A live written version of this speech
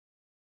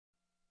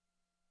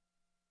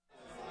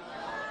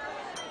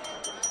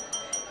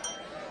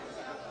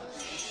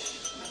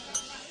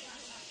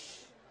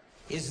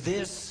Is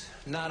this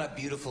not a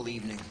beautiful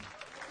evening?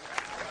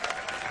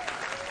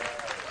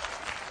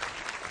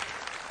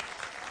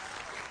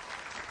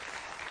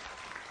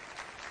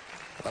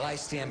 Well, I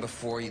stand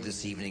before you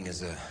this evening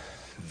as a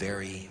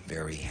very,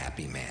 very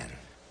happy man.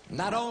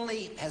 Not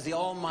only has the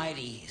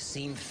Almighty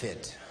seen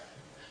fit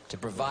to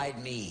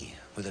provide me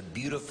with a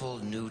beautiful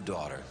new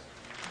daughter,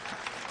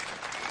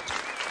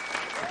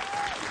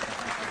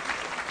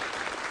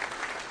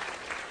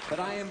 but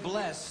I am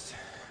blessed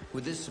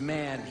with this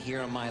man here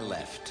on my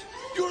left.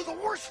 You're the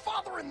worst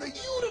father in the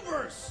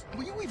universe!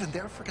 Were you even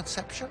there for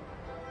conception?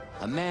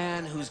 A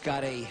man who's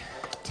got a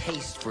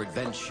taste for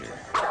adventure.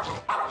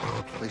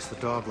 At least the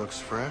dog looks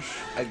fresh.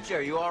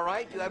 Jerry, you all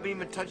right? You haven't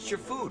even touched your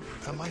food.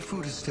 My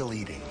food is still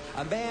eating.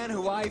 A man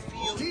who I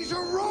feel... He's a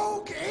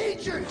rogue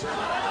agent!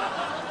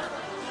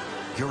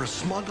 You're a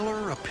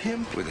smuggler, a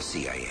pimp? with the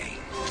CIA.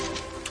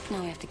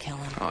 No, we have to kill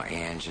him. Oh,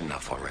 Ange,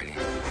 enough already.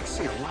 I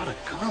see a lot of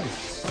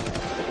guns.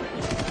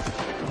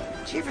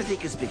 Do you ever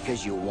think it's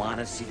because you want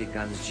to see the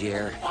guns,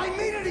 Jer? I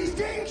mean it, he's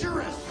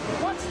dangerous!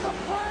 What's the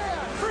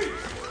plan? Freeze!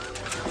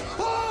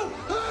 Oh!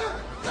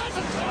 That's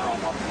a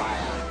terrible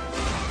plan!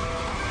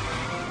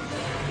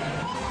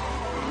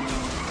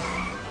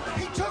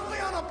 He took me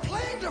on a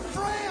plane to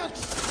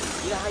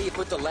France! You know how you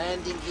put the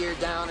landing gear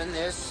down in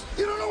this?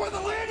 You don't know where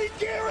the landing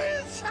gear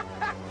is?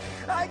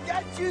 I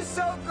got you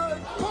so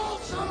good. Pull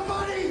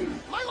somebody!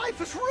 My life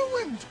is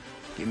ruined!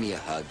 Give me a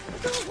hug.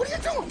 What are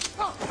you doing?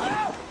 Oh.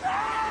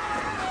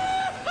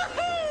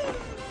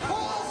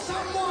 Call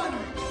someone!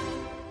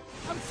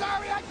 I'm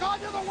sorry I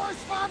called you the worst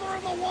father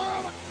in the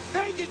world.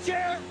 Thank you,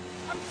 Chair.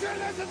 I'm sure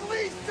there's at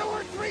least 2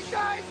 or 3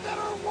 guys that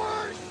are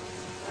worse.